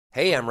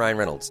Hey, I'm Ryan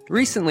Reynolds.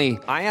 Recently,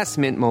 I asked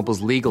Mint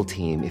Mobile's legal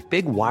team if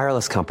big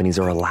wireless companies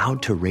are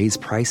allowed to raise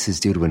prices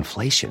due to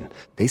inflation.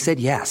 They said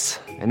yes.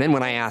 And then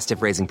when I asked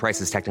if raising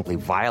prices technically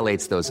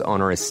violates those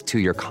onerous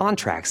two-year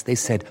contracts, they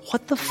said,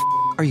 "What the f***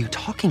 are you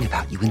talking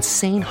about, you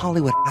insane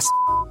Hollywood ass?"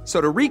 So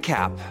to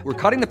recap, we're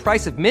cutting the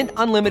price of Mint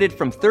Unlimited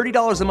from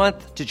 $30 a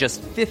month to just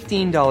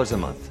 $15 a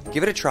month.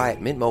 Give it a try at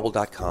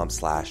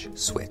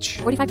mintmobile.com/switch.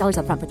 $45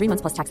 up front for 3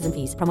 months plus taxes and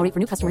fees. Promo rate for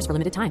new customers for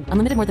limited time.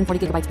 Unlimited more than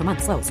 40 gigabytes per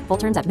month. Slows full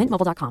terms at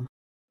mintmobile.com.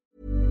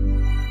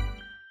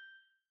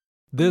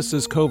 This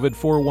is COVID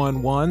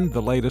 411,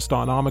 the latest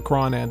on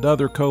Omicron and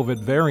other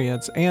COVID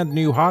variants and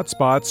new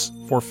hotspots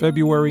for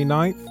February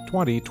 9th,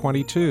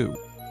 2022.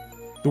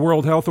 The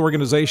World Health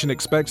Organization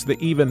expects the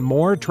even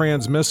more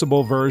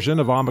transmissible version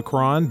of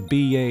Omicron,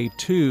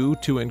 BA.2,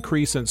 to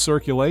increase in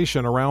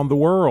circulation around the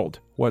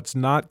world. What's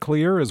not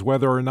clear is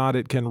whether or not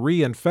it can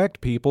reinfect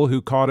people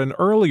who caught an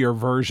earlier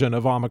version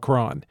of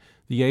Omicron.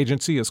 The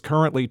agency is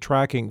currently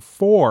tracking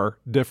 4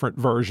 different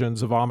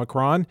versions of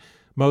Omicron.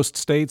 Most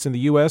states in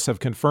the U.S. have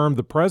confirmed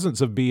the presence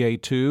of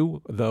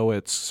BA.2, though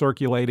it's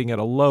circulating at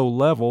a low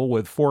level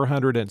with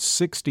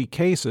 460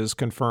 cases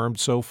confirmed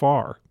so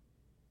far.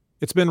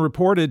 It's been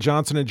reported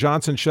Johnson &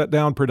 Johnson shut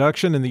down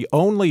production in the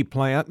only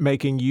plant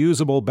making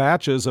usable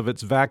batches of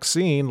its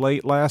vaccine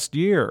late last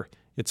year.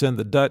 It's in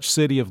the Dutch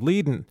city of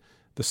Leiden.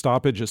 The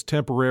stoppage is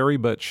temporary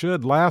but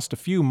should last a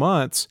few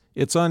months.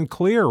 It's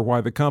unclear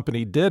why the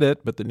company did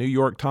it, but the New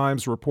York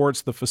Times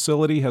reports the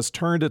facility has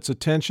turned its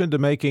attention to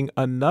making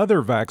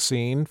another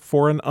vaccine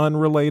for an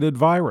unrelated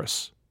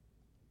virus.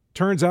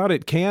 Turns out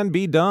it can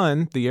be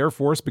done. The Air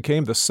Force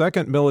became the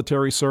second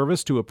military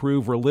service to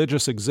approve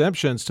religious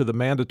exemptions to the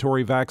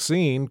mandatory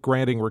vaccine,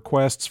 granting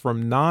requests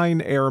from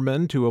 9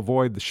 airmen to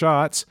avoid the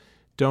shots.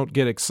 Don't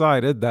get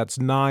excited, that's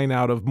 9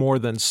 out of more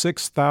than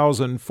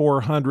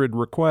 6,400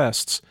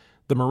 requests.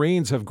 The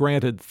Marines have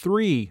granted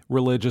 3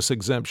 religious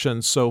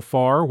exemptions so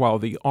far, while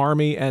the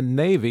Army and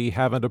Navy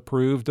haven't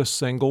approved a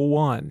single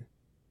one.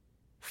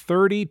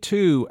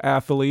 32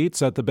 athletes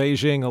at the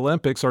Beijing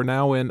Olympics are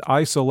now in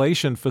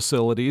isolation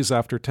facilities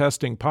after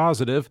testing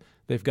positive.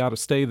 They've got to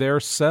stay there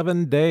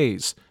 7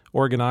 days.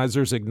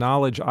 Organizers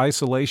acknowledge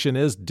isolation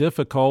is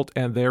difficult,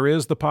 and there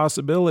is the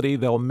possibility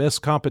they'll miss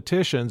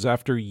competitions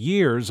after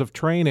years of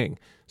training.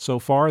 So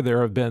far,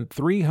 there have been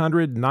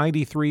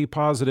 393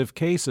 positive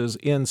cases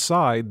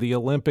inside the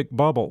Olympic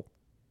bubble.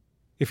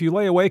 If you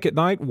lay awake at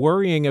night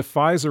worrying if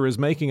Pfizer is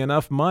making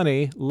enough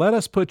money, let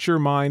us put your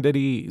mind at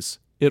ease.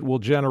 It will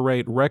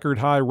generate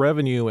record-high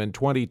revenue in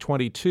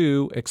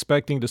 2022,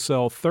 expecting to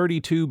sell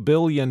 $32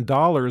 billion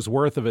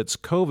worth of its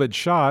COVID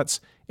shots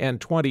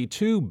and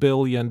 $22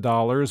 billion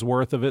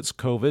worth of its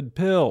COVID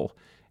pill.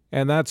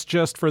 And that's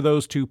just for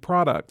those 2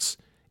 products.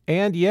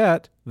 And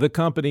yet, the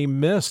company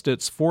missed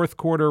its fourth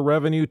quarter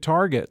revenue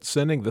target,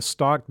 sending the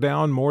stock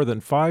down more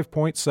than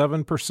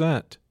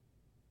 5.7%.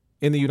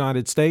 In the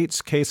United States,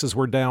 cases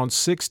were down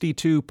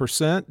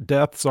 62%,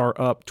 deaths are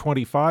up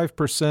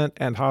 25%,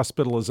 and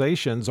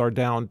hospitalizations are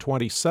down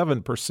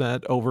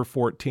 27% over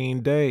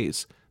 14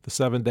 days. The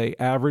 7-day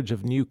average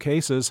of new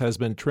cases has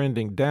been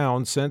trending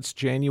down since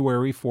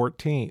January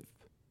 14th.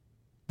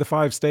 The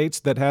 5 states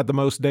that had the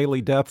most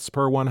daily deaths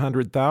per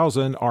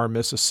 100,000 are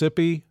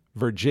Mississippi,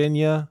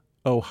 Virginia,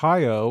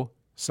 Ohio,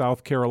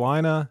 South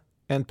Carolina,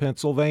 and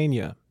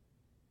Pennsylvania.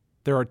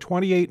 There are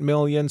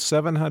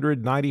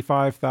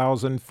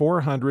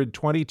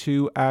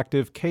 28,795,422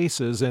 active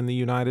cases in the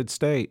United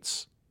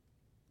States.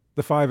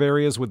 The 5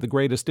 areas with the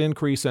greatest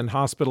increase in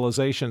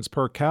hospitalizations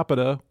per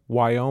capita: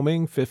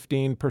 Wyoming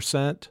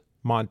 15%,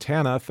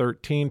 Montana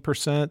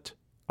 13%,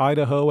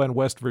 Idaho and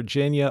West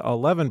Virginia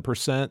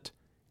 11%,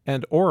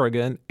 and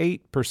Oregon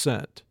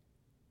 8%.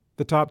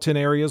 The top 10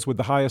 areas with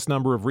the highest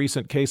number of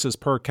recent cases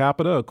per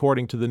capita,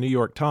 according to the New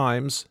York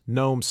Times: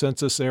 Nome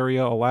Census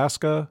Area,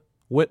 Alaska;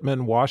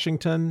 Whitman,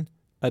 Washington;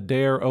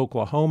 Adair,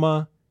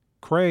 Oklahoma;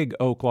 Craig,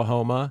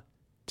 Oklahoma;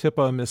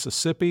 Tippah,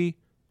 Mississippi;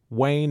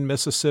 Wayne,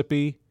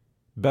 Mississippi;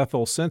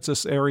 Bethel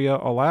Census Area,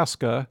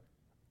 Alaska;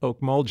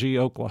 Okmulgee,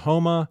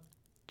 Oklahoma;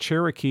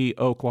 Cherokee,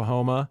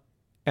 Oklahoma;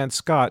 and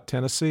Scott,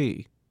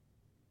 Tennessee.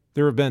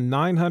 There have been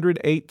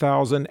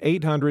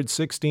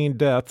 908,816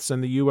 deaths in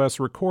the U.S.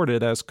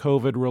 recorded as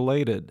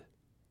COVID-related.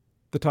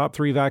 The top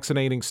 3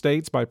 vaccinating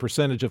states by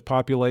percentage of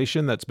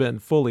population that's been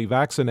fully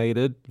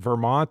vaccinated: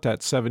 Vermont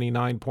at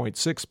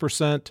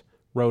 79.6%,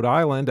 Rhode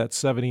Island at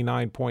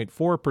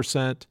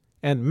 79.4%,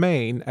 and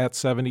Maine at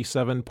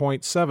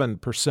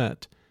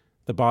 77.7%.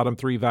 The bottom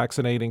 3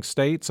 vaccinating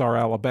states are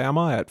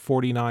Alabama at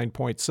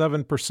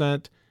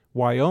 49.7%,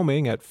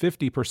 Wyoming at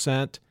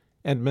 50%,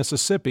 and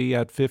Mississippi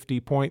at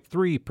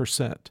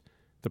 50.3%.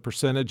 The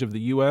percentage of the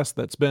U.S.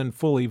 that's been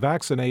fully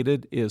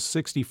vaccinated is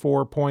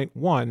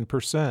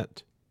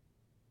 64.1%.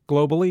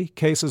 Globally,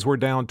 cases were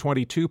down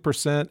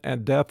 22%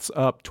 and deaths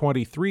up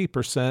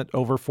 23%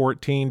 over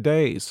 14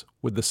 days,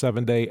 with the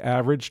 7-day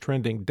average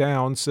trending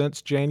down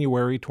since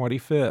January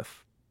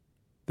 25th.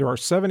 There are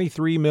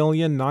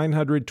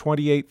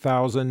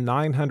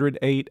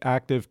 73,928,908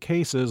 active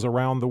cases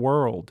around the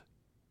world.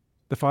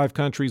 The 5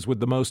 countries with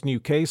the most new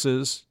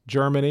cases: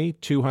 Germany,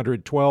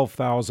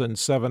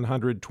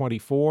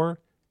 212,724,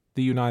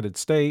 the United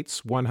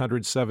States,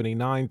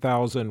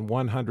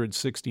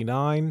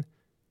 179,169,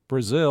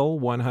 Brazil,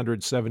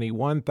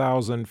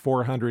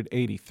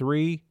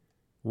 171,483,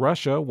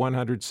 Russia,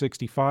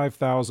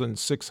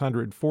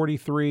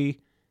 165,643,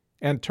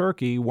 and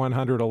Turkey,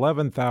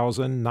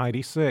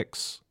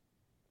 111,096.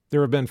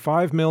 There have been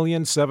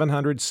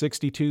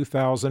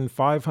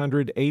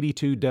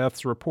 5,762,582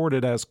 deaths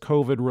reported as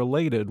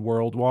COVID-related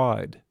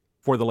worldwide.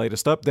 For the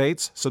latest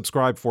updates,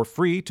 subscribe for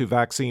free to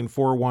Vaccine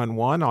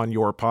 411 on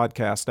your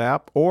podcast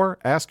app or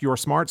ask your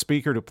smart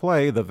speaker to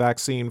play the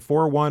Vaccine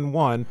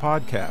 411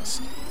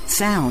 podcast.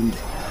 Sound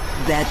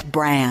that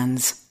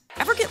brands.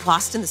 Ever get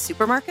lost in the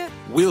supermarket?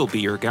 We'll be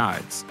your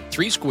guides.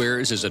 3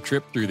 Squares is a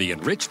trip through the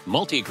enriched,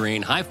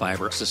 multi-grain,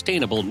 high-fiber,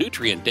 sustainable,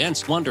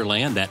 nutrient-dense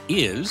wonderland that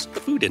is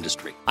the food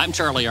industry. I'm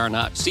Charlie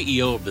Arnott,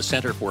 CEO of the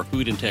Center for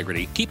Food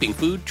Integrity, keeping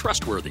food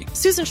trustworthy.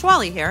 Susan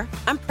Schwally here.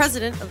 I'm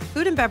president of the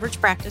food and beverage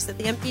practice at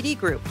the MPD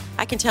Group.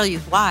 I can tell you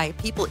why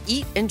people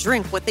eat and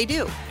drink what they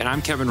do. And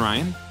I'm Kevin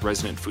Ryan,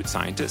 resident food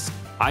scientist.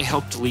 I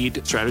helped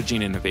lead strategy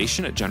and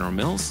innovation at General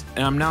Mills,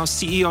 and I'm now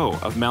CEO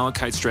of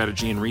Malachite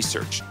Strategy and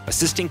Research,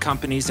 assisting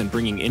companies in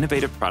bringing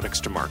innovative products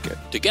to market.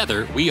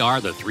 Together, we are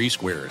the 3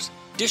 Squares,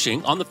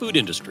 dishing on the food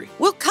industry.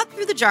 We'll cut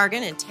through the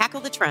jargon and tackle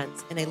the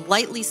trends in a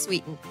lightly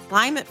sweetened,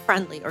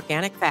 climate-friendly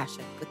organic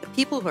fashion with the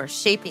people who are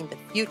shaping the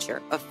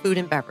future of food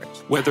and beverage.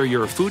 Whether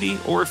you're a foodie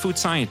or a food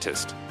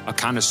scientist, a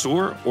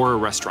connoisseur or a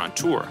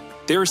restaurateur,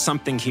 there's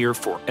something here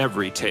for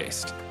every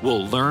taste.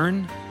 We'll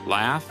learn,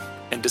 laugh,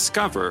 and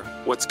discover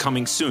what's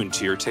coming soon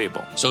to your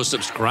table. So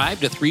subscribe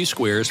to 3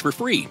 Squares for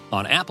free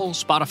on Apple,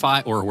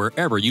 Spotify, or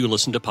wherever you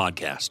listen to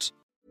podcasts.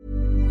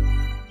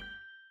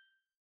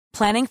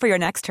 Planning for your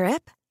next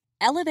trip?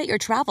 Elevate your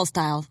travel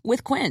style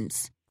with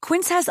Quince.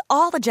 Quince has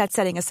all the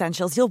jet-setting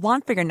essentials you'll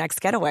want for your next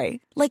getaway,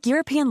 like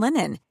European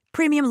linen,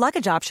 premium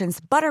luggage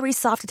options, buttery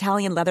soft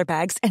Italian leather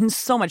bags, and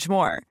so much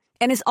more.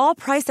 And is all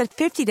priced at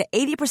 50 to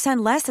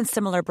 80% less than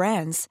similar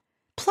brands.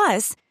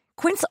 Plus,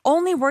 Quince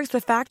only works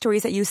with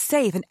factories that use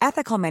safe and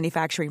ethical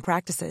manufacturing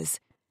practices.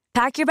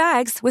 Pack your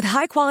bags with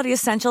high-quality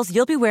essentials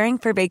you'll be wearing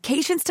for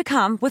vacations to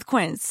come with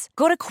Quince.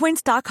 Go to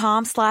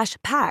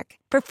quince.com/pack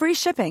for free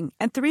shipping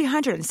and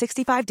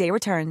 365-day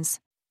returns.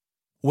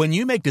 When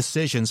you make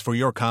decisions for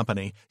your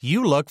company,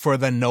 you look for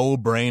the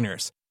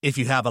no-brainers. If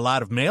you have a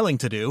lot of mailing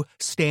to do,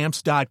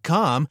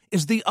 Stamps.com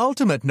is the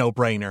ultimate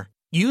no-brainer.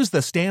 Use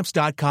the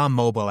Stamps.com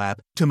mobile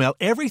app to mail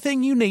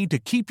everything you need to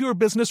keep your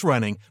business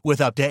running with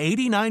up to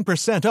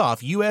 89%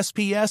 off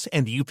USPS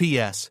and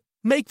UPS.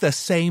 Make the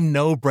same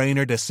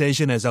no-brainer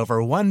decision as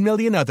over 1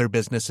 million other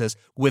businesses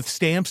with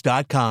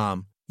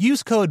Stamps.com.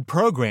 Use code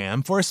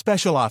PROGRAM for a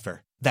special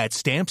offer. That's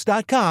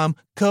Stamps.com,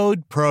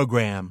 code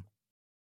PROGRAM.